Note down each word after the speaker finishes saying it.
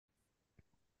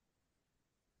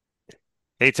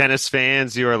Hey, tennis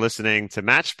fans, you are listening to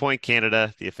Match Point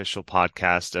Canada, the official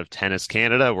podcast of Tennis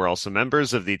Canada. We're also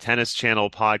members of the Tennis Channel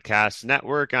Podcast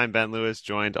Network. I'm Ben Lewis,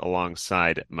 joined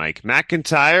alongside Mike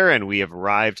McIntyre, and we have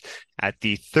arrived at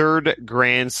the third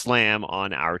Grand Slam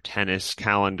on our tennis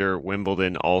calendar,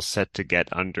 Wimbledon, all set to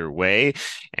get underway.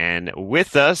 And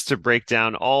with us to break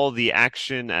down all the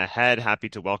action ahead, happy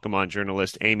to welcome on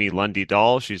journalist Amy Lundy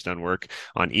Dahl. She's done work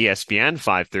on ESPN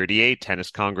 538, Tennis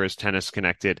Congress, Tennis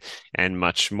Connected, and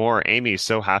much more. Amy,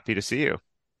 so happy to see you.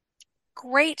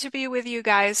 Great to be with you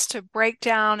guys to break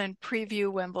down and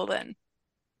preview Wimbledon.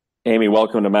 Amy,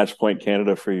 welcome to Match Point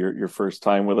Canada for your first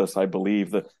time with us. I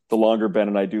believe the longer Ben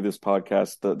and I do this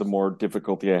podcast, the more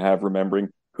difficulty I have remembering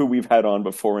who we've had on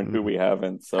before and who we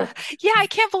haven't. So, Yeah, I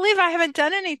can't believe I haven't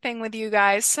done anything with you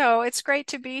guys, so it's great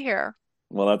to be here.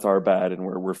 well, that's our bad, and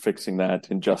we're fixing that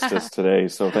injustice today.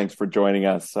 So, thanks for joining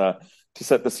us to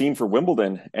set the scene for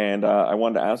Wimbledon. And I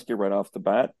wanted to ask you right off the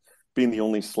bat, being the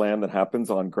only slam that happens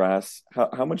on grass,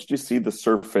 how much do you see the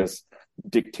surface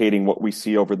dictating what we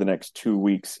see over the next 2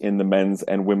 weeks in the men's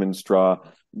and women's draw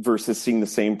versus seeing the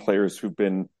same players who've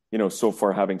been, so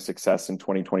far having success in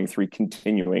 2023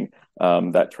 continuing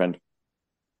that trend?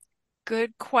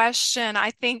 Good question.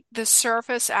 I think the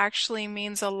surface actually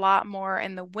means a lot more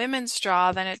in the women's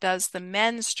draw than it does the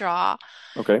men's draw,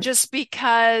 Okay. just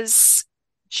because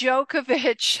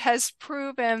Djokovic has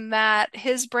proven that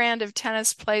his brand of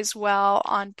tennis plays well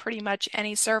on pretty much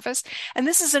any surface. And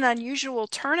this is an unusual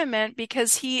tournament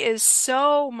because he is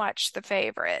so much the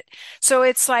favorite. So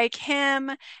it's like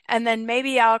him and then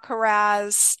maybe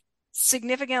Alcaraz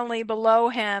significantly below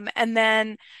him, and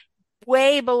then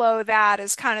way below that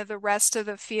is kind of the rest of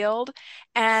the field.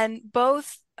 And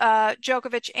both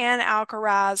Djokovic and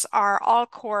Alcaraz are all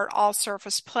court, all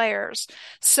surface players.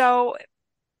 So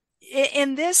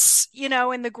in this,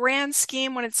 in the grand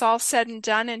scheme, when it's all said and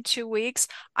done in 2 weeks,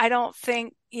 I don't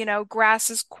think, grass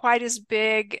is quite as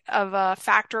big of a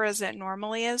factor as it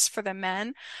normally is for the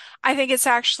men. I think it's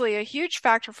actually a huge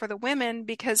factor for the women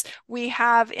because we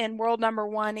have in world number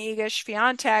one, Iga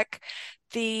Swiatek,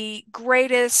 the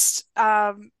greatest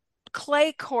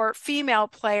clay court female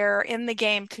player in the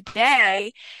game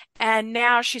today, and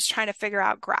now she's trying to figure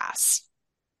out grass.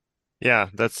 Yeah,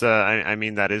 that's I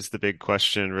mean that is the big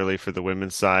question really for the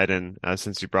women's side. And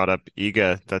since you brought up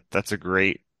Iga, that's a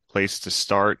great place to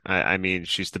start. I mean,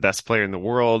 she's the best player in the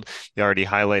world. You already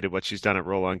highlighted what she's done at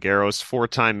Roland Garros,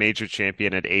 four-time major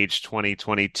champion at age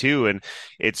 22, and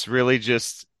it's really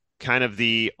just kind of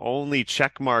the only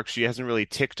check mark she hasn't really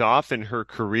ticked off in her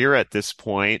career at this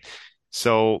point.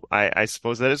 So I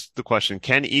suppose that is the question.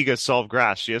 Can Iga solve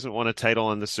grass? She hasn't won a title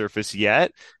on the surface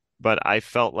yet, but I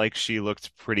felt like she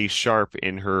looked pretty sharp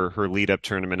in her lead up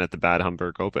tournament at the Bad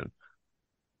Homburg Open.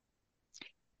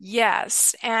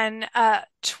 Yes, and a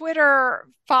Twitter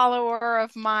follower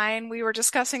of mine, we were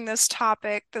discussing this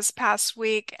topic this past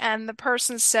week, and the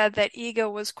person said that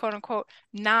Iga was quote unquote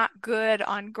not good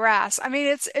on grass. I mean,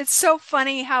 it's so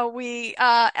funny how we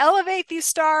elevate these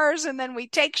stars and then we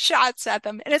take shots at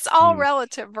them, and it's all Hmm.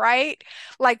 relative, right?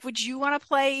 Like, would you want to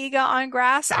play Iga on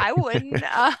grass? I wouldn't.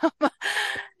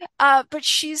 But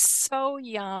she's so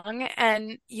young.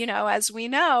 And, as we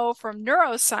know from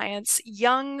neuroscience,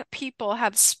 young people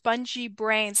have spongy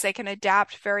brains. They can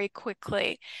adapt very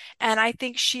quickly. And I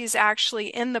think she's actually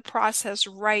in the process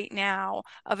right now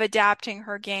of adapting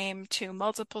her game to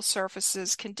multiple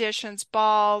surfaces, conditions,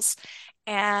 balls,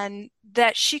 and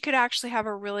that she could actually have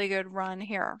a really good run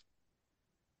here.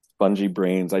 Spongy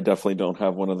brains. I definitely don't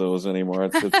have one of those anymore.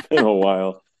 It's been a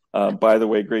while. By the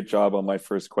way, great job on my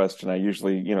first question. I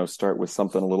usually, start with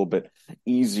something a little bit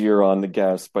easier on the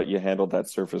guess, but you handled that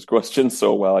surface question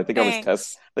so well. Thanks.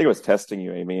 I think I was testing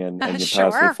you, Amy, and you passed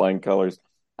with Sure. flying colors.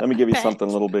 Let me give you something a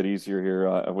Thanks. little bit easier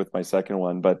here with my second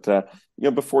one. But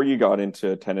before you got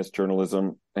into tennis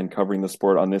journalism and covering the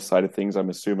sport on this side of things, I'm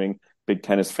assuming big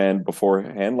tennis fan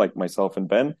beforehand, like myself and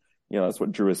Ben. That's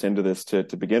what drew us into this to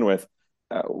begin with.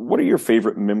 What are your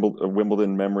favorite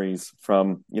Wimbledon memories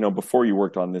from, before you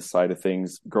worked on this side of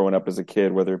things growing up as a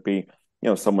kid, whether it be,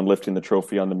 someone lifting the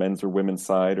trophy on the men's or women's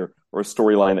side or a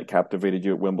storyline that captivated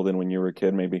you at Wimbledon when you were a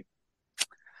kid, maybe?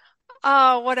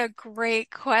 Oh, what a great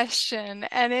question.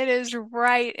 And it is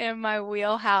right in my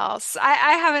wheelhouse.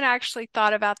 I haven't actually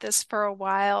thought about this for a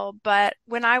while, but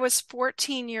when I was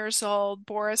 14 years old,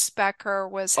 Boris Becker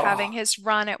was having Oh, his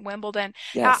run at Wimbledon.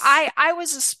 Now, yes. I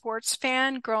was a sports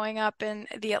fan growing up in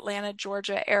the Atlanta,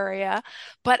 Georgia area,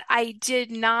 but I did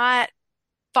not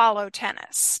follow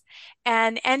tennis.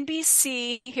 And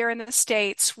NBC here in the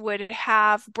States would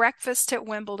have breakfast at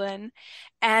Wimbledon,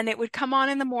 and it would come on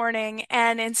in the morning.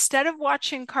 And instead of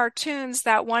watching cartoons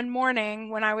that one morning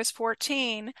when I was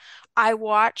 14, I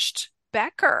watched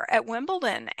Becker at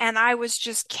Wimbledon, and I was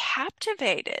just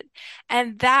captivated.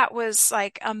 And that was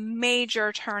like a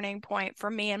major turning point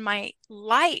for me in my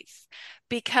life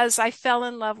because I fell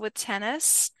in love with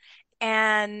tennis.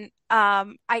 And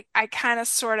I kind of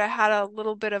sort of had a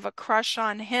little bit of a crush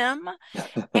on him,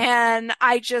 and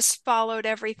I just followed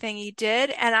everything he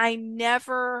did, and I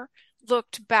never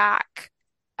looked back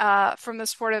from the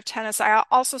sport of tennis. I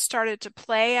also started to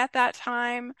play at that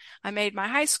time. I made my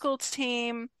high school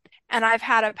team, and I've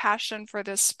had a passion for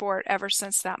this sport ever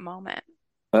since that moment.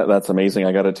 That's amazing.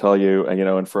 I got to tell you,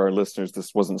 and for our listeners,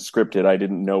 this wasn't scripted. I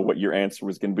didn't know what your answer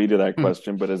was going to be to that Hmm.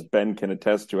 question, but as Ben can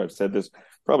attest to, I've said this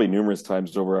probably numerous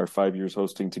times over our 5 years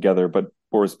hosting together. But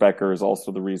Boris Becker is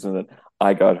also the reason that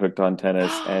I got hooked on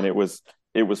tennis, and it was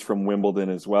from Wimbledon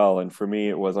as well. And for me,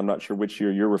 it was, I'm not sure which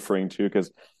year you're referring to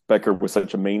because Becker was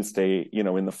such a mainstay,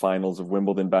 in the finals of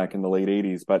Wimbledon back in the late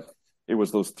 '80s, but it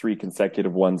was those three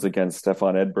consecutive ones against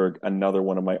Stefan Edberg, another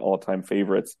one of my all-time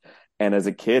favorites. And as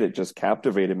a kid, it just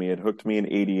captivated me. It hooked me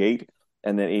in '88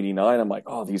 and then '89. I'm like,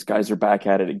 oh, these guys are back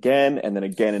at it again. And then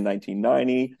again in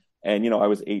 1990. And, I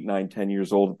was 8, 9, 10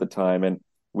 years old at the time. And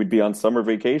we'd be on summer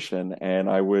vacation. And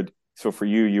so for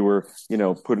you, you were,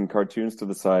 putting cartoons to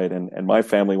the side. And my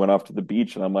family went off to the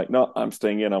beach. And I'm like, no, I'm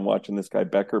staying in. I'm watching this guy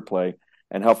Becker play.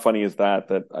 And how funny is that?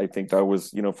 That I think that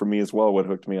was, for me as well, what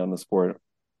hooked me on the sport.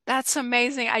 That's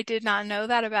amazing. I did not know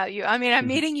that about you. I mean, I'm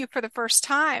meeting you for the first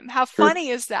time. How True. funny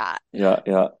is that? Yeah,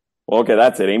 yeah. Well, okay,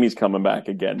 that's it. Amy's coming back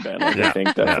again, Ben. Like I Yeah, think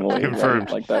yeah, definitely, right? confirmed.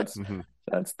 Like that's Hmm.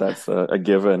 that's that's a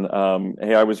given.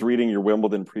 Hey, I was reading your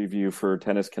Wimbledon preview for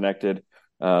Tennis Connected,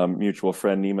 mutual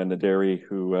friend Nima Naderi,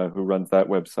 who runs that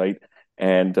website,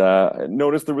 and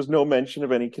noticed there was no mention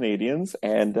of any Canadians,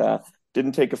 and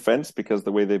didn't take offense because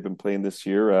the way they've been playing this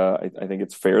year, I think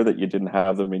it's fair that you didn't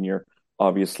have them in your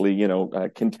obviously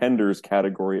contenders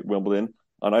category at Wimbledon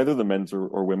on either the men's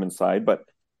or women's side, but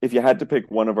if you had to pick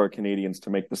one of our Canadians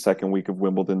to make the second week of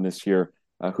Wimbledon this year,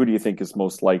 who do you think is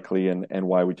most likely, and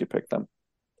why would you pick them?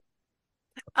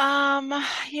 Um,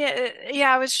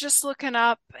 yeah, I was just looking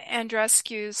up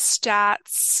Andreescu's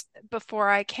stats before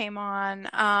I came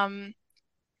on.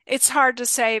 It's hard to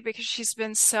say because she's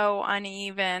been so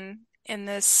uneven in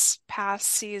this past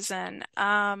season.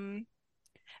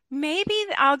 Maybe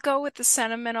I'll go with the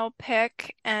sentimental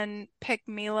pick and pick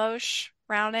Milos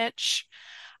Raonic.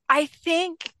 I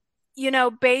think,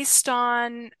 based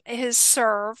on his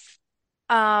serve,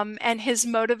 and his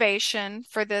motivation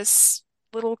for this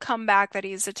little comeback that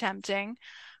he's attempting,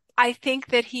 I think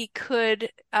that he could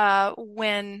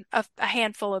win a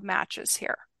handful of matches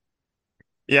here.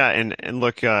 Yeah, and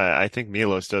look, I think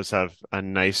Milos does have a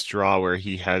nice draw where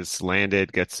he has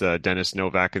landed, gets Dennis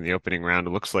Novak in the opening round.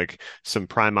 It looks like some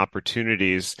prime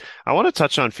opportunities. I want to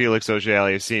touch on Felix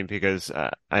Auger-Aliassime because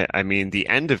I mean the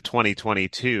end of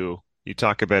 2022. You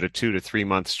talk about a 2 to 3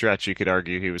 month stretch. You could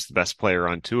argue he was the best player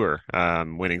on tour,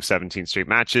 winning 17 straight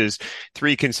matches,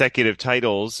 three consecutive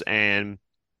titles, and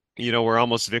we're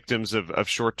almost victims of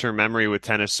short-term memory with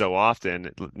tennis so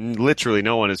often. Literally,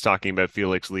 no one is talking about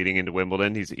Felix leading into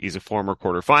Wimbledon. He's a former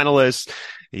quarterfinalist.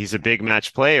 He's a big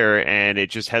match player, and it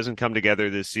just hasn't come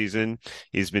together this season.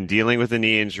 He's been dealing with a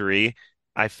knee injury.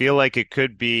 I feel like it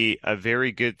could be a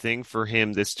very good thing for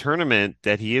him this tournament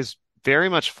that he is very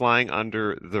much flying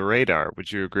under the radar.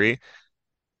 Would you agree?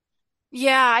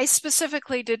 Yeah, I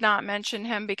specifically did not mention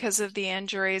him because of the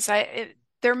injuries.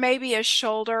 There may be a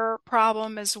shoulder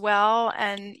problem as well,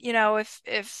 and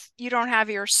if you don't have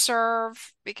your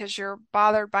serve because you're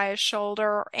bothered by a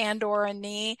shoulder and or a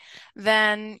knee,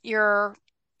 then you're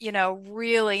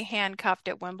really handcuffed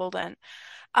at Wimbledon.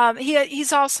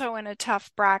 He's also in a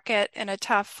tough bracket in a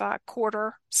tough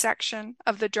quarter section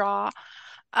of the draw.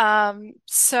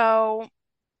 So.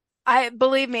 I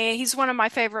believe me, he's one of my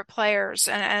favorite players,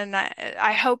 and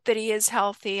I hope that he is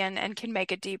healthy and can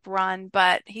make a deep run,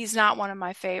 but he's not one of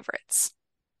my favorites.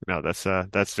 No,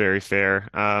 that's very fair.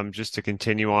 Just to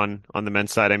continue on the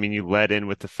men's side, I mean, you led in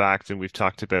with the fact, and we've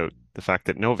talked about the fact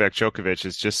that Novak Djokovic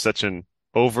is just such an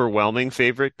overwhelming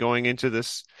favorite going into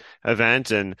this event,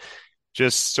 and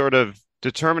just sort of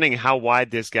determining how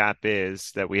wide this gap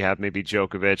is that we have maybe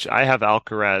Djokovic. I have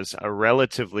Alcaraz a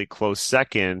relatively close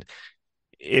second.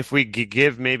 If we could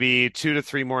give maybe 2 to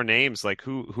 3 more names, like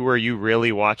who are you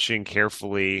really watching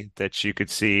carefully that you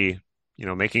could see,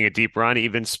 making a deep run,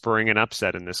 even spurring an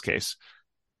upset in this case?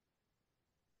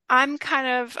 I'm kind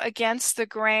of against the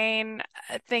grain,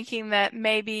 thinking that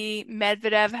maybe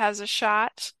Medvedev has a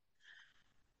shot.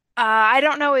 I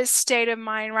don't know his state of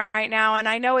mind right now, and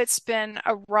I know it's been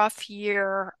a rough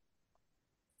year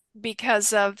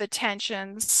because of the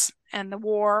tensions and the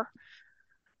war.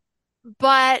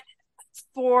 But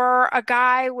for a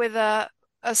guy with a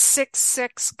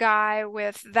 6'6" guy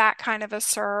with that kind of a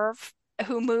serve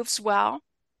who moves well,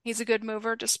 he's a good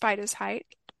mover despite his height.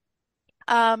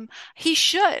 He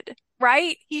should,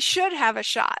 right? He should have a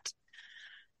shot.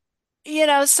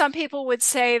 Some people would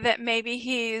say that maybe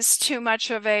he's too much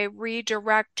of a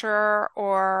redirector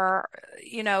or,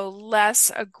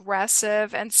 less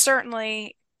aggressive and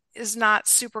certainly is not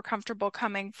super comfortable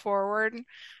coming forward.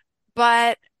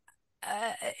 But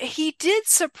he did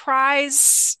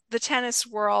surprise the tennis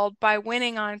world by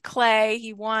winning on clay.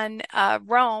 He won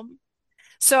Rome.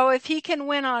 So if he can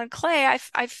win on clay,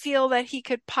 I feel that he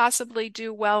could possibly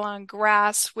do well on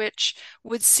grass, which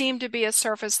would seem to be a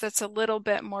surface that's a little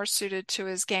bit more suited to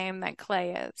his game than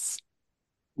clay is.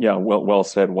 Yeah, well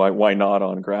said. Why not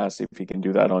on grass if he can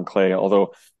do that on clay?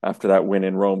 Although after that win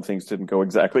in Rome, things didn't go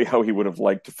exactly how he would have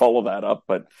liked to follow that up,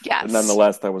 but Yes.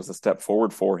 nonetheless, that was a step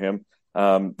forward for him.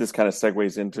 This kind of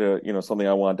segues into, something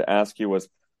I wanted to ask you was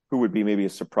who would be maybe a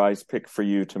surprise pick for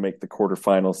you to make the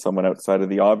quarterfinals, someone outside of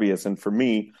the obvious. And for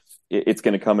me, it's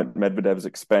going to come at Medvedev's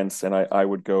expense, and I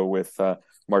would go with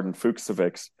Martin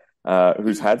Fucsovics,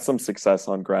 who's had some success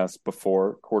on grass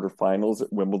before, quarterfinals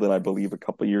at Wimbledon, I believe, a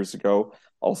couple of years ago.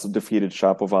 Also defeated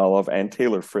Shapovalov and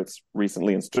Taylor Fritz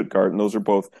recently in Stuttgart, and those are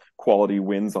both quality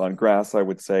wins on grass, I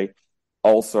would say.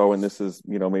 Also, and this is,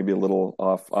 maybe a little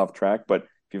off track, but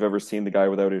if you've ever seen the guy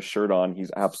without his shirt on, he's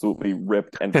absolutely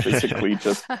ripped and physically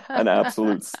just an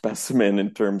absolute specimen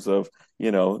in terms of, the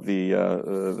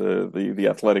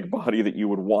athletic body that you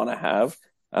would want to have.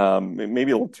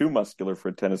 Maybe a little too muscular for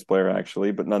a tennis player,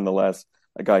 actually, but nonetheless,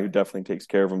 a guy who definitely takes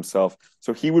care of himself.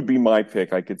 So he would be my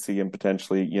pick. I could see him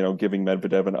potentially, giving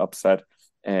Medvedev an upset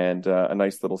and a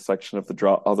nice little section of the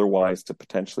draw otherwise to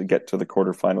potentially get to the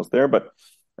quarterfinals there. But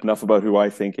enough about who I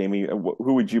think, Amy.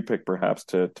 Who would you pick perhaps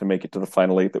to make it to the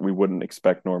final eight that we wouldn't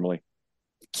expect normally?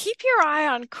 Keep your eye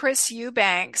on Chris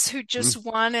Eubanks, who Mm. just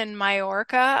won in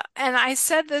Mallorca. And I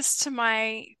said this to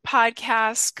my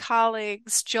podcast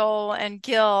colleagues, Joel and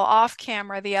Gil, off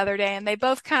camera the other day, and they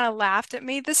both kind of laughed at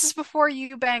me. This is before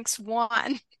Eubanks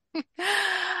won.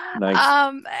 Nice.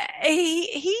 Um,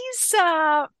 he's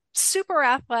super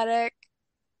athletic,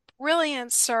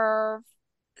 brilliant serve,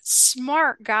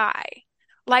 smart guy.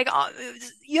 Like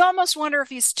you almost wonder if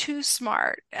he's too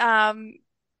smart.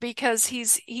 Because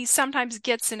he sometimes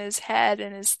gets in his head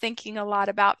and is thinking a lot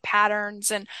about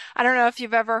patterns. And I don't know if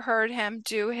you've ever heard him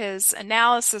do his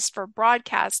analysis for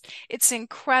broadcast. It's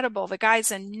incredible. The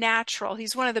guy's a natural.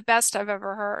 He's one of the best I've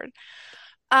ever heard.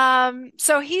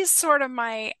 So he's sort of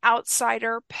my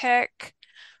outsider pick.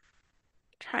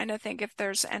 Trying to think if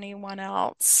there's anyone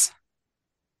else.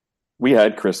 We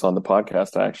had Chris on the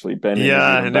podcast, actually. Ben interviewed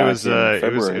Yeah, him and it back was in it was it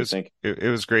February, I was think. it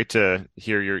was great to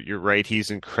hear you're right.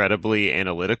 He's incredibly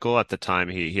analytical. At the time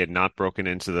he had not broken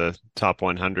into the top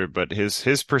 100, but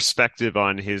his perspective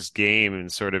on his game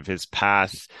and sort of his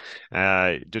path,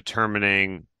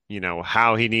 determining,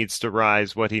 how he needs to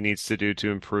rise, what he needs to do to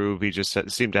improve. He just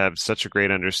seemed to have such a great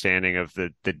understanding of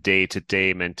the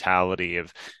day-to-day mentality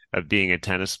of being a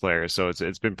tennis player. So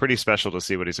it's been pretty special to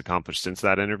see what he's accomplished since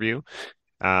that interview.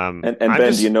 And I'm Ben, do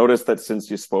you just notice that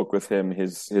since you spoke with him,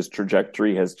 his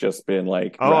trajectory has just been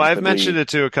like Oh, I've mentioned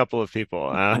rapidly. it to a couple of people,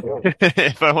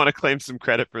 if I want to claim some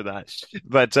credit for that.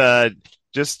 But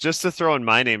just to throw in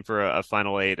my name for a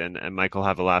final eight, and Michael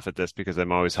have a laugh at this because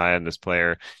I'm always high on this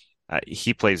player.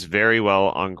 He plays very well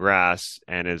on grass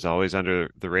and is always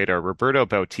under the radar. Roberto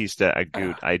Bautista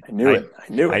Agut, I knew it.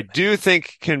 I knew I it. do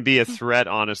think can be a threat,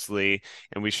 honestly.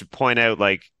 And we should point out,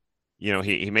 like,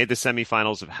 he made the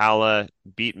semifinals of Halle,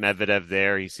 beat Medvedev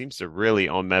there. He seems to really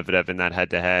own Medvedev in that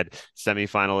head-to-head.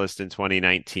 Semifinalist in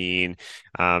 2019.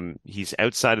 He's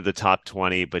outside of the top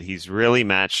 20, but he's really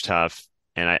match tough.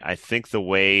 And I think the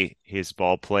way his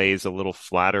ball plays a little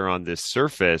flatter on this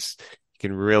surface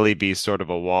can really be sort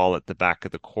of a wall at the back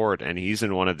of the court. And he's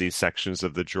in one of these sections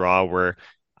of the draw where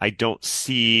I don't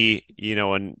see,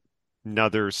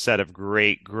 another set of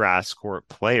great grass court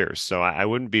players. So I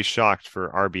wouldn't be shocked for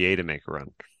RBA to make a run.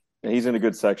 He's in a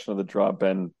good section of the draw,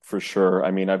 Ben, for sure.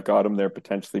 I mean, I've got him there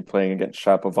potentially playing against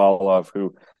Shapovalov,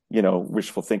 who,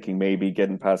 wishful thinking, maybe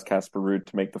getting past Casper Ruud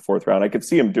to make the fourth round. I could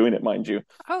see him doing it, mind you.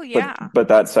 Oh, But yeah. but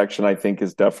that section I think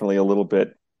is definitely a little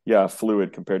bit,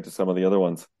 fluid compared to some of the other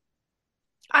ones.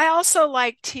 I also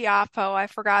like Tiafoe. I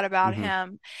forgot about Hmm.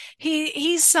 him.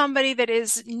 He's somebody that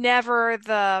is never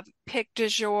the pick du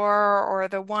jour or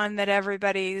the one that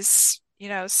everybody's,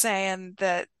 saying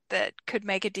that could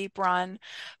make a deep run.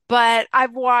 But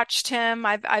I've watched him.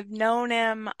 I've known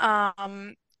him.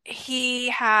 He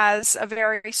has a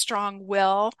very strong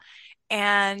will,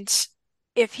 and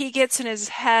if he gets in his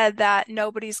head that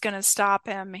nobody's going to stop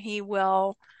him, he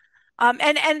will.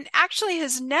 And actually,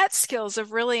 his net skills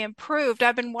have really improved.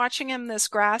 I've been watching him this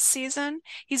grass season.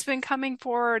 He's been coming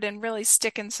forward and really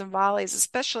sticking some volleys,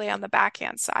 especially on the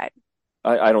backhand side.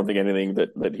 I don't think anything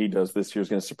that he does this year is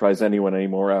going to surprise anyone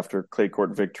anymore after clay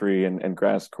court victory and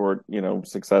grass court,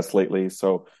 success lately.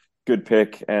 So good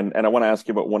pick. And I want to ask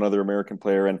you about one other American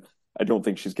player, and I don't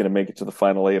think she's going to make it to the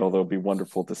final eight, although it'd be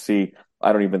wonderful to see.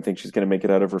 I don't even think she's going to make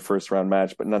it out of her first round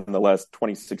match, but nonetheless,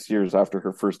 26 years after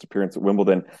her first appearance at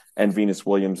Wimbledon, and Venus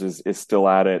Williams is still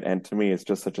at it. And to me, it's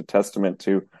just such a testament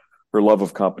to her love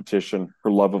of competition,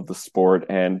 her love of the sport,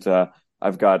 and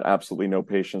I've got absolutely no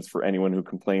patience for anyone who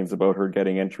complains about her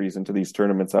getting entries into these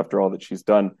tournaments after all that she's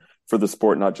done for the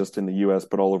sport, not just in the US,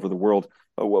 but all over the world.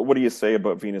 What do you say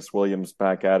about Venus Williams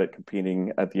back at it,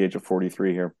 competing at the age of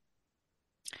 43 here?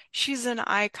 She's an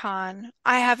icon.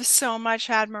 I have so much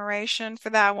admiration for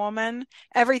that woman,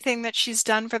 everything that she's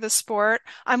done for the sport.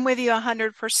 I'm with you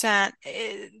 100%.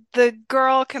 The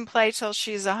girl can play till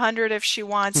she's 100 if she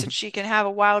wants, and she can have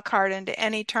a wild card into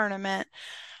any tournament.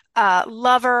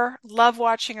 Love her, love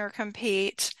watching her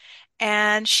compete.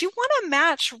 And she won a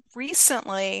match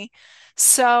recently.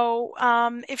 So,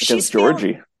 if she's Against feeling,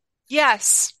 Georgie.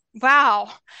 yes,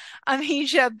 wow. I mean,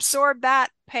 she absorbed that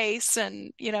pace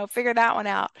and, figured that one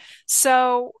out.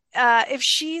 So, if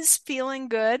she's feeling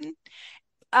good,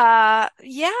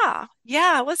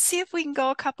 yeah, let's see if we can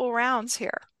go a couple rounds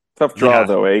here. Tough draw Yeah,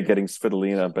 though, Getting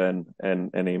Svitolina, Ben,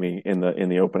 and Amy in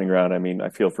the opening round. I mean, I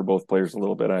feel for both players a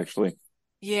little bit actually.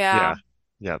 yeah, Yeah.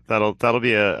 yeah. That'll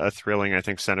be a thrilling, I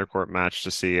think, center court match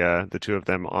to see the two of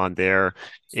them on there.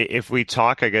 If we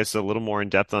talk, I guess, a little more in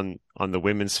depth on the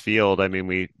women's field, I mean,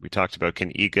 we talked about,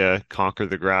 can Iga conquer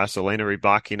the grass? Elena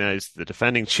Rybakina is the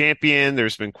defending champion.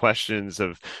 There's been questions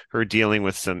of her dealing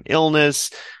with some illness.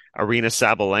 Arina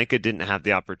Sabalenka didn't have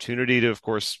the opportunity to, of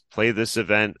course, play this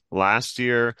event last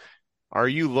year. Are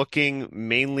you looking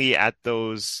mainly at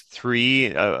those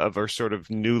three of our sort of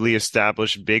newly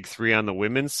established big three on the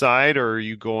women's side, or are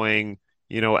you going,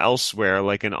 elsewhere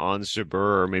like an Ons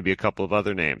Jabeur or maybe a couple of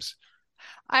other names?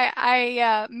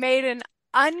 I made an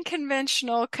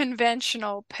unconventional,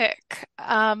 conventional pick.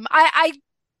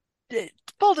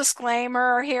 Full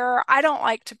disclaimer here, I don't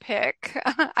like to pick.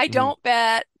 I Mhm. don't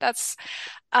bet.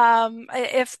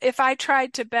 If I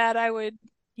tried to bet, I would,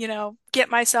 get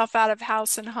myself out of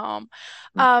house and home.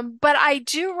 But I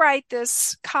do write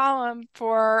this column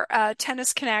for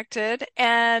Tennis Connected,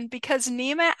 and because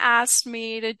Nima asked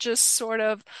me to just sort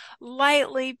of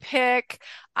lightly pick,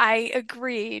 I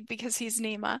agreed because he's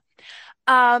Nima.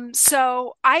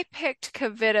 So I picked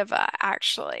Kvitova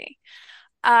actually.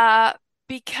 Uh,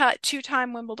 because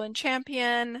two-time Wimbledon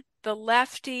champion, the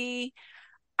lefty.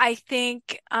 I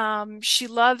think she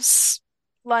loves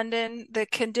London. The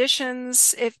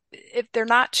conditions, if they're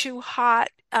not too hot,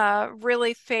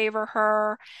 really favor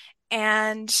her.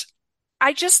 And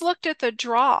I just looked at the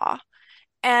draw,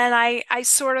 and I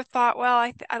sort of thought, well,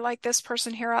 I like this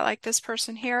person here. I like this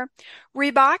person here.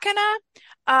 Rybakina,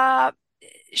 uh,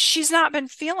 she's not been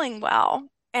feeling well,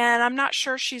 and I'm not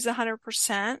sure she's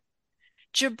 100%.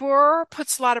 Jabeur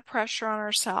puts a lot of pressure on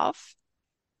herself.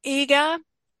 Iga,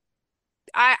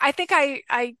 I think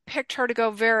I picked her to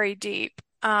go very deep.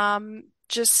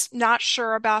 Just not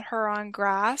sure about her on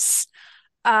grass.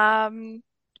 Um,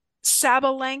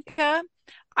 Sabalenka,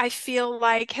 I feel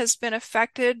like has been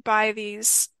affected by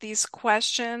these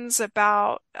questions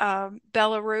about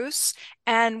Belarus,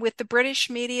 and with the British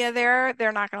media there,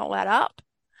 they're not going to let up.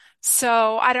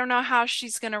 So I don't know how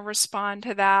she's going to respond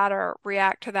to that or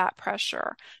react to that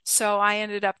pressure. So I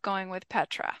ended up going with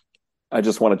Petra. I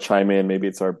just want to chime in. Maybe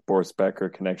it's our Boris Becker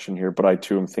connection here, but I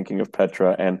too am thinking of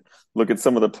Petra, and look at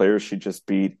some of the players she just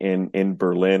beat in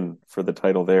Berlin for the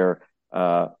title there.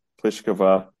 Uh,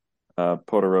 Pliskova,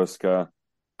 Podoroska,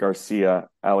 Garcia,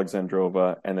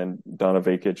 Alexandrova, and then Donna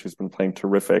Vekic, who's been playing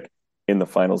terrific in the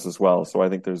finals as well. So I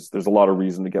think there's a lot of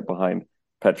reason to get behind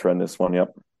Petra in this one.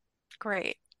 Yep.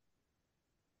 Great.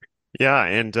 Yeah,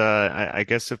 and I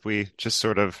guess if we just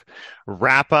sort of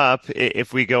wrap up,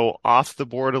 if we go off the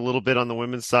board a little bit on the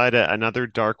women's side, another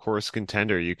dark horse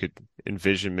contender you could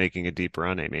envision making a deep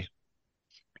run, Amy.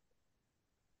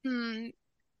 Hmm.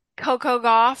 Coco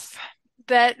Gauff,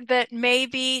 that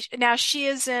maybe now she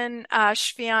is in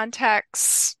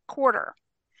Swiatek's quarter.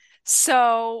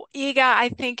 So Iga, I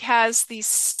think, has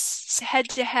these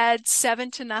head-to-head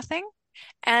 7-0,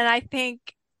 and I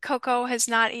think Coco has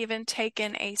not even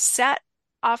taken a set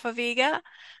off of Iga.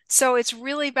 So it's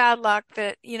really bad luck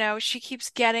that, she keeps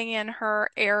getting in her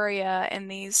area in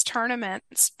these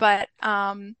tournaments, but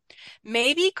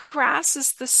maybe grass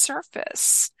is the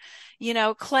surface.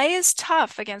 Clay is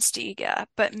tough against Iga,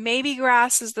 but maybe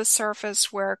grass is the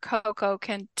surface where Coco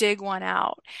can dig one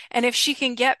out. And if she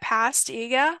can get past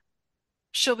Iga,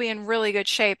 she'll be in really good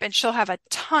shape and she'll have a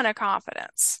ton of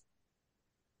confidence.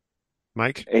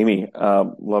 Mike? Amy,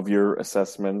 love your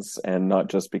assessments, and not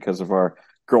just because of our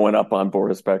growing up on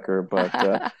Boris Becker,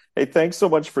 but hey, thanks so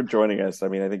much for joining us. I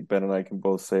mean, I think Ben and I can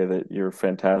both say that you're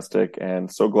fantastic,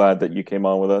 and so glad that you came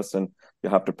on with us, and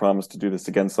you'll have to promise to do this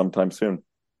again sometime soon.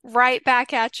 Right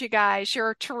back at you guys.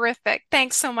 You're terrific.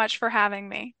 Thanks so much for having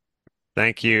me.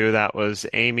 Thank you. That was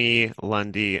Amy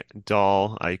Lundy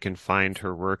Dahl. You can find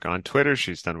her work on Twitter.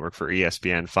 She's done work for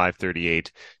ESPN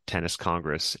 538, Tennis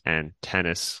Congress, and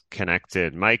Tennis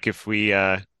Connected. Mike, if we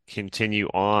continue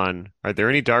on, are there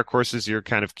any dark horses you're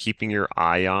kind of keeping your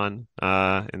eye on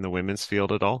in the women's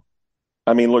field at all?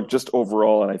 I mean, look, just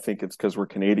overall, and I think it's because we're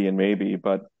Canadian, maybe,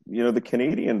 but the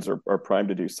Canadians are primed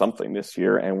to do something this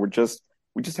year, and we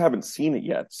just haven't seen it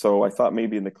yet. So I thought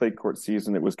maybe in the clay court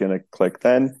season it was going to click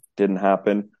then, didn't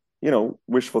happen.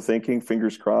 Wishful thinking,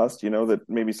 fingers crossed, that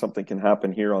maybe something can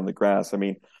happen here on the grass. I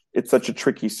mean, it's such a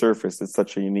tricky surface, it's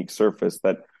such a unique surface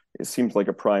that it seems like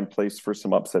a prime place for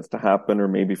some upsets to happen, or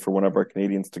maybe for one of our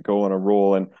Canadians to go on a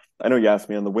roll. And I know you asked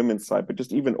me on the women's side, but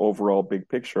just even overall big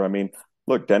picture, I mean,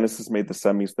 look, Dennis has made the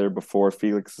semis there before.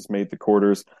 Felix has made the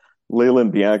quarters. Layla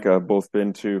and Bianca have both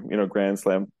been to, Grand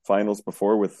Slam finals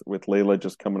before, with Layla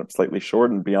just coming up slightly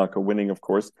short and Bianca winning, of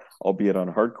course, albeit on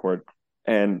hard court.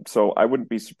 And so I wouldn't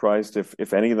be surprised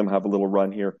if any of them have a little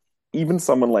run here. Even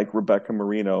someone like Rebecca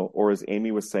Marino, or as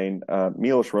Amy was saying,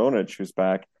 Milos Raonic, who's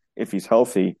back, if he's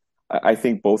healthy, I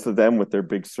think both of them with their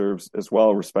big serves as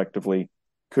well, respectively,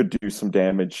 could do some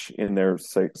damage in their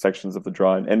sections of the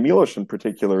draw. And Milos in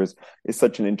particular is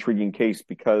such an intriguing case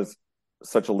because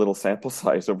such a little sample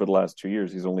size over the last 2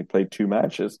 years. He's only played 2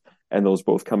 matches, and those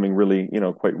both coming really,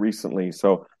 quite recently.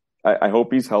 So I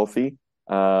hope he's healthy.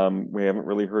 We haven't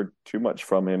really heard too much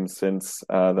from him since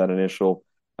that initial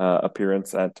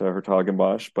appearance at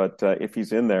Hertogenbosch. But if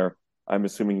he's in there, I'm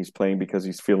assuming he's playing because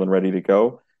he's feeling ready to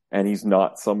go. And he's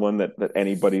not someone that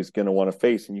anybody's going to want to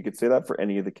face. And you could say that for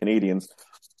any of the Canadians,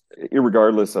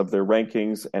 irregardless of their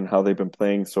rankings and how they've been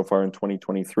playing so far in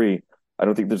 2023. I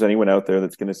don't think there's anyone out there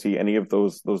that's going to see any of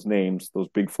those names, those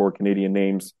big four Canadian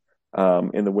names,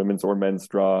 in the women's or men's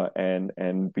draw,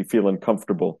 and be feeling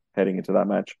comfortable heading into that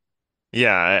match.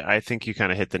 Yeah, I think you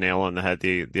kind of hit the nail on the head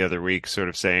the other week, sort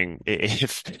of saying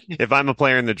if I'm a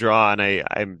player in the draw and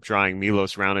I'm drawing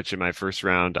Milos Raonic in my first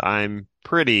round, I'm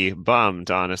pretty bummed,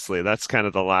 honestly. That's kind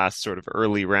of the last sort of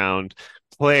early round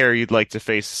player you'd like to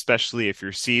face, especially if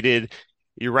you're seeded.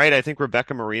 You're right. I think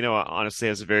Rebecca Marino honestly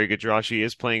has a very good draw. She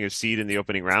is playing a seed in the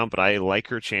opening round, but I like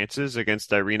her chances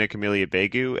against Irina Camelia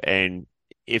Begu. And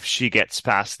if she gets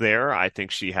past there, I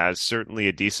think she has certainly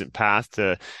a decent path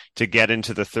to get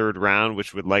into the third round,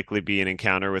 which would likely be an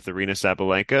encounter with Arina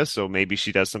Sabalenka. So maybe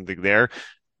she does something there.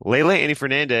 Leylah Annie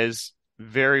Fernandez,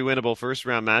 very winnable first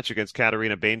round match against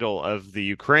Katarina Bandel of the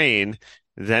Ukraine.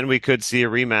 Then we could see a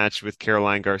rematch with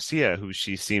Caroline Garcia, who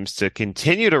she seems to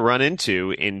continue to run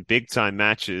into in big time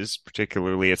matches,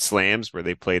 particularly at slams where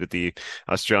they played at the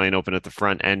Australian Open at the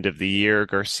front end of the year.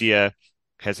 Garcia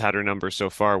has had her number so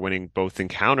far, winning both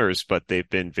encounters, but they've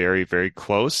been very, very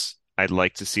close. I'd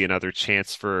like to see another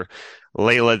chance for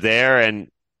Leylah there. And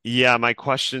yeah, my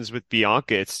questions with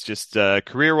Bianca, it's just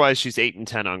career-wise, she's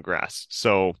 8-10 on grass.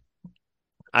 So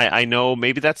I know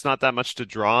maybe that's not that much to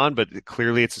draw on, but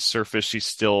clearly it's a surface she's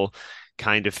still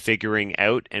kind of figuring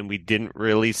out, and we didn't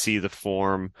really see the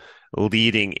form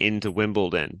leading into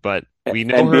Wimbledon, but we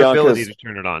know And her ability Bianca's to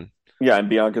turn it on. Yeah, and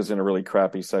Bianca's in a really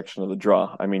crappy section of the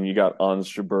draw. I mean, you got Ons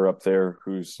Jabeur up there,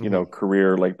 who's, Hmm.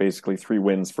 career, like basically 3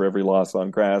 wins for every loss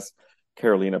on grass.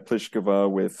 Karolina Pliskova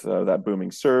with that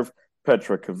booming serve.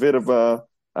 Petra Kvitova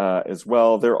as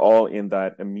well. They're all in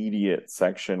that immediate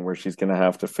section where she's going to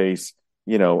have to face,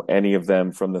 any of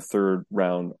them from the third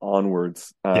round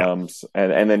onwards. Yeah.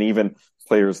 And then even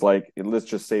players like, let's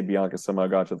just say Bianca somehow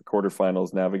got to the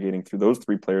quarterfinals, navigating through those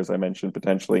 3 players I mentioned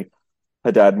potentially.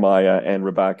 Haddad Maya and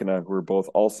Rybakina, who are both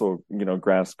also,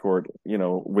 grass court,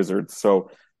 wizards.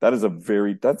 So that's a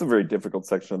very difficult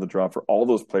section of the draw for all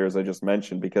those players I just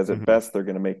mentioned, because at Hmm. best they're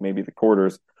going to make maybe the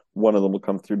quarters. One of them will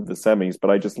come through to the semis,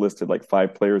 but I just listed like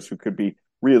 5 players who could be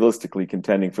realistically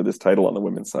contending for this title on the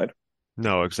women's side.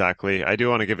 No, exactly. I do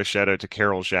want to give a shout out to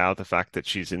Carol Zhao. The fact that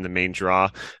she's in the main draw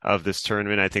of this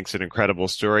tournament, I think, is an incredible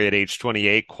story. At age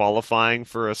 28, qualifying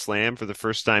for a slam for the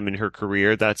first time in her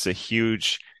career. That's a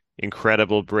huge,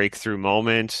 incredible breakthrough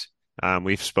moment.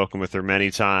 We've spoken with her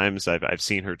many times. I've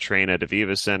seen her train at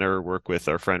Aviva Center, work with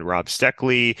our friend Rob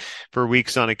Steckley for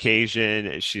weeks on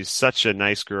occasion. She's such a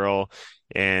nice girl.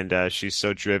 And she's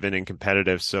so driven and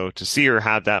competitive. So to see her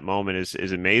have that moment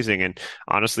is amazing. And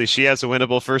honestly, she has a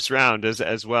winnable first round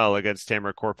as well against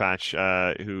Tamara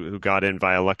Korpach, who got in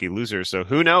via lucky loser. So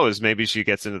who knows? Maybe she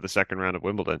gets into the second round of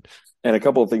Wimbledon. And a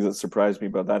couple of things that surprised me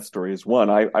about that story is one,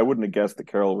 I wouldn't have guessed that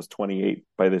Carol was 28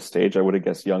 by this stage. I would have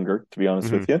guessed younger, to be honest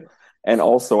Hmm. with you. And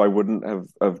also, I wouldn't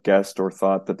have guessed or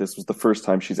thought that this was the first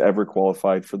time she's ever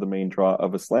qualified for the main draw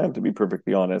of a slam, to be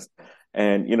perfectly honest.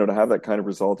 And, to have that kind of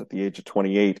result at the age of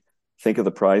 28, think of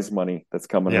the prize money that's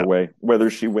coming her Yeah. way,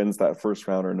 whether she wins that first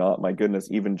round or not. My goodness,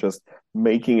 even just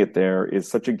making it there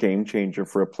is such a game changer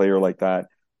for a player like that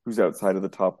who's outside of the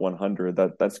top 100.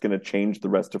 That's going to change the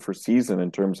rest of her season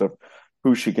in terms of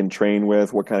who she can train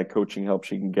with, what kind of coaching help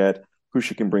she can get, who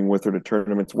she can bring with her to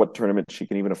tournaments, what tournaments she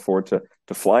can even afford to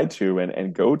fly to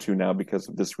and go to now because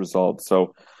of this result.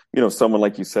 So, someone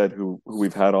like you said who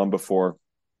we've had on before,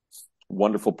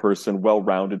 wonderful person,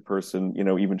 well-rounded person,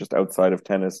 even just outside of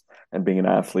tennis and being an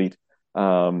athlete.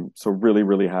 So really,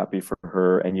 really happy for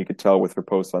her. And you could tell with her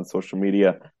posts on social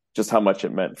media just how much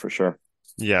it meant for sure.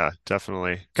 Yeah,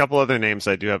 definitely. A couple other names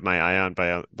I do have my eye on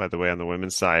by the way on the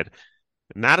women's side.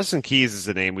 Madison Keys is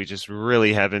a name we just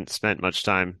really haven't spent much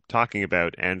time talking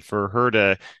about. And for her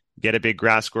to get a big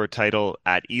grass court title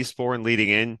at Eastbourne leading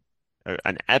in,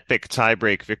 an epic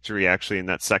tiebreak victory actually in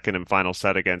that second and final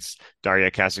set against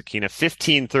Daria Kasatkina,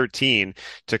 15-13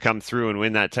 to come through and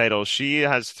win that title. She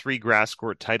has three grass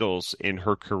court titles in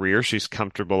her career. She's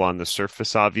comfortable on the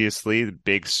surface, obviously. The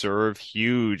big serve,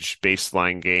 huge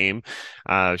baseline game.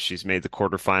 She's made the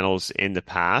quarterfinals in the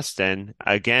past. And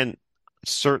again,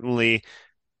 certainly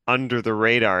under the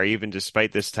radar, even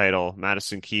despite this title.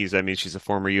 Madison Keys, I mean, she's a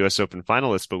former US Open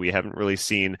finalist, but we haven't really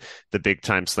seen the big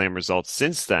time slam results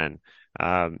since then.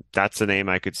 That's a name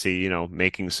I could see,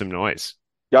 making some noise.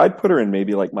 Yeah, I'd put her in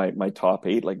maybe like my top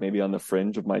eight, like maybe on the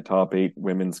fringe of my top eight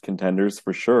women's contenders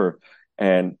for sure.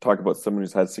 And talk about someone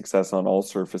who's had success on all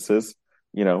surfaces,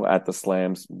 at the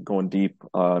slams, going deep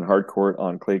on hard court,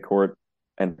 on clay court,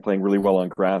 and playing really well on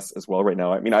grass as well right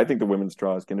now. I mean, I think the women's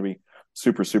draw is going to be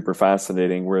super, super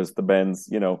fascinating. Whereas the men's,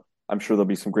 I'm sure there'll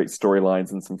be some great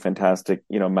storylines and some fantastic,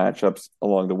 matchups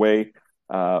along the way.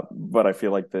 But I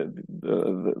feel like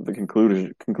the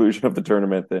conclusion of the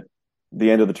tournament,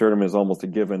 the end of the tournament is almost a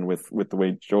given with the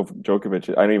way Djokovic.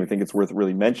 I don't even think it's worth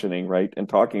really mentioning, right? And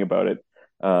talking about it.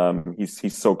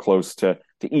 He's so close to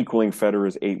equaling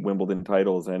Federer's 8 Wimbledon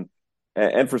titles,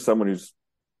 and for someone who's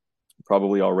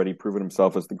probably already proven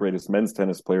himself as the greatest men's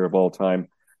tennis player of all time,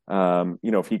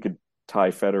 if he could tie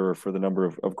Federer for the number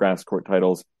of grass court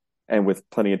titles, and with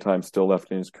plenty of time still left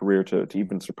in his career to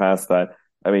even surpass that,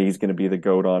 I mean, he's going to be the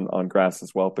GOAT on grass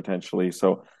as well potentially.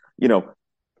 So,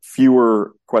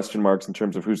 fewer question marks in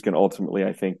terms of who's going to ultimately,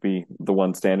 I think, be the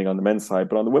one standing on the men's side.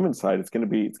 But on the women's side, it's going to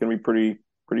be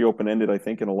pretty open ended, I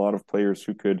think, and a lot of players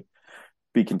who could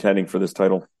be contending for this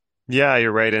title. Yeah,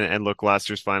 you're right. And look, last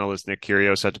year's finalist Nick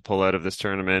Kyrgios had to pull out of this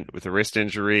tournament with a wrist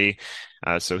injury,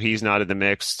 so he's not in the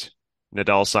mix.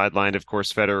 Nadal sidelined, of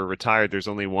course. Federer retired. There's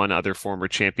only one other former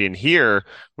champion here,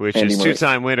 which Andy is Murray.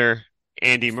 two-time winner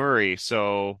Andy Murray.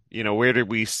 So, where did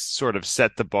we sort of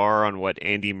set the bar on what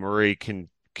Andy Murray can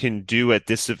do at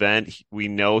this event? We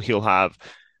know he'll have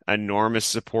enormous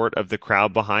support of the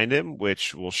crowd behind him,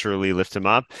 which will surely lift him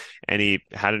up. And he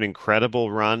had an incredible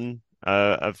run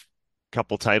of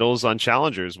couple titles on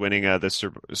challengers, winning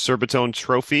the Surbiton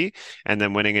Trophy and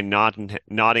then winning in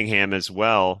Nottingham as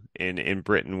well in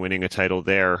Britain, winning a title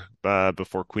there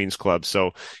before Queen's Club.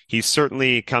 So he's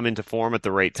certainly come into form at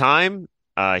the right time.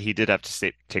 He did have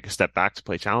to take a step back to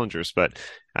play challengers, but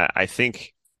I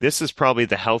think this is probably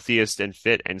the healthiest and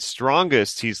fit and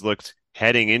strongest he's looked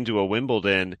heading into a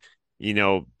Wimbledon,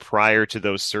 prior to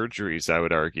those surgeries, I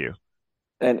would argue.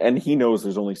 And he knows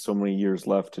there's only so many years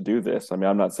left to do this. I mean,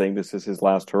 I'm not saying this is his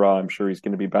last hurrah. I'm sure he's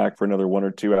going to be back for another one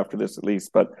or two after this at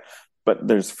least, but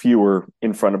there's fewer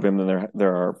in front of him than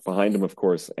there are behind him, of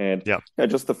course. And Yeah. yeah,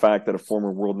 just the fact that a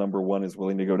former world number one is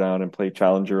willing to go down and play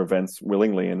challenger events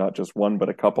willingly, and not just one but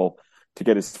a couple, to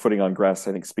get his footing on grass,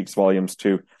 I think speaks volumes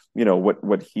to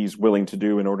what he's willing to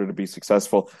do in order to be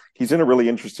successful. He's in a really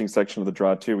interesting section of the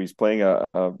draw too. He's playing a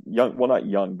young, well, not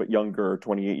young, but younger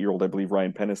 28-year-old, I believe,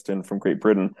 Ryan Peniston from Great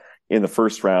Britain in the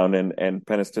first round. And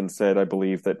Peniston said, I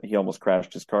believe, that he almost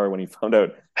crashed his car when he found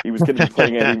out he was going to be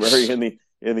playing Andy Murray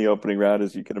in the opening round,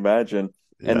 as you can imagine.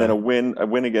 And then Yeah. a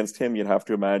win against him, you'd have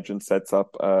to imagine sets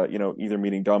up, either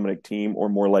meeting Dominic Thiem or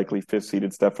more likely fifth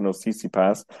seeded Stefanos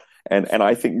Tsitsipas. And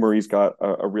I think Murray's got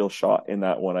a real shot in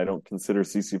that one. I don't consider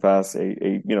Tsitsipas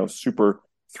a super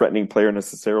threatening player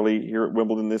necessarily here at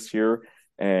Wimbledon this year.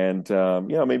 And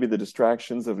maybe the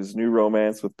distractions of his new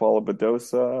romance with Paula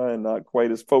Badosa and not quite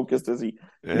as focused as he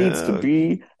needs to Uh,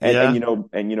 be. And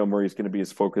yeah. Murray's going to be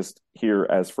as focused here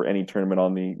as for any tournament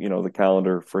on the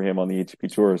calendar for him on the ATP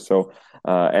tour. So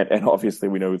and obviously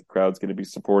we know the crowd's going to be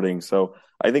supporting. So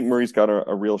I think Murray's got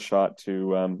a real shot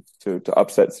to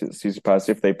upset Tsitsipas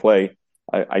if they play.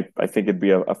 I think it'd be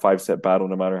a 5-set battle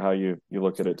no matter how you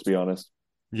look at it, to be honest.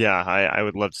 Yeah, I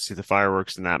would love to see the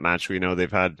fireworks in that match. We know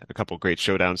they've had a couple great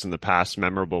showdowns in the past,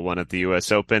 memorable one at the US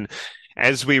Open.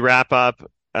 As we wrap up,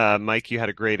 Mike, you had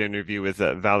a great interview with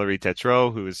Valerie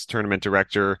Tetreault, who is tournament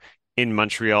director in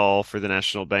Montreal for the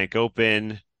National Bank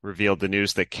Open, revealed the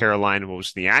news that Caroline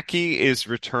Wozniacki is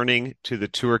returning to the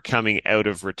tour coming out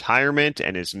of retirement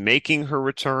and is making her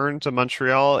return to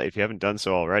Montreal. If you haven't done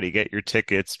so already, get your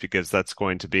tickets because that's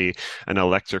going to be an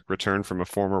electric return from a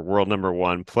former world number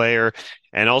one player.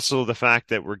 And also the fact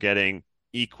that we're getting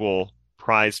equal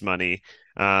prize money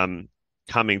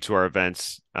coming to our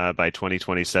events by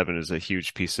 2027 is a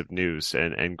huge piece of news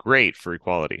and great for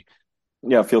equality.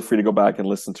 Yeah, feel free to go back and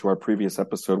listen to our previous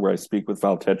episode where I speak with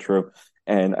Val Tetreault.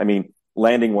 And I mean,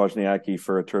 landing Wozniacki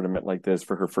for a tournament like this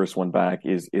for her first one back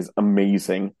is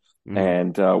amazing. Mm.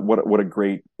 And what a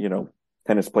great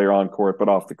tennis player on court, but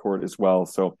off the court as well.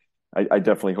 So I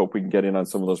definitely hope we can get in on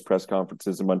some of those press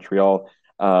conferences in Montreal.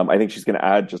 I think she's going to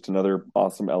add just another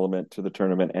awesome element to the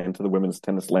tournament and to the women's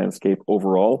tennis landscape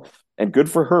overall. And good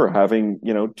for her having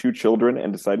two children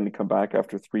and deciding to come back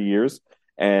after 3 years.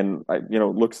 And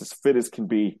looks as fit as can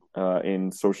be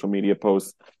in social media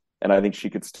posts. And I think she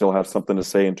could still have something to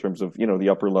say in terms of the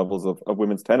upper levels of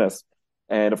women's tennis.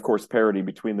 And of course, parity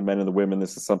between the men and the women.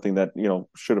 This is something that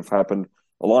should have happened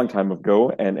a long time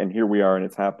ago, and here we are, and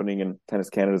it's happening. And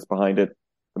Tennis Canada's behind it.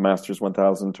 The Masters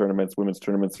 1000 tournaments, women's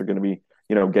tournaments are going to be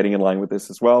getting in line with this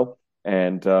as well.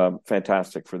 And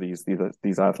fantastic for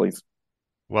these athletes.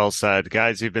 Well said.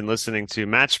 Guys, you've been listening to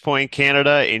Match Point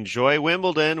Canada. Enjoy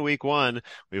Wimbledon week 1.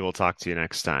 We will talk to you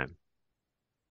next time.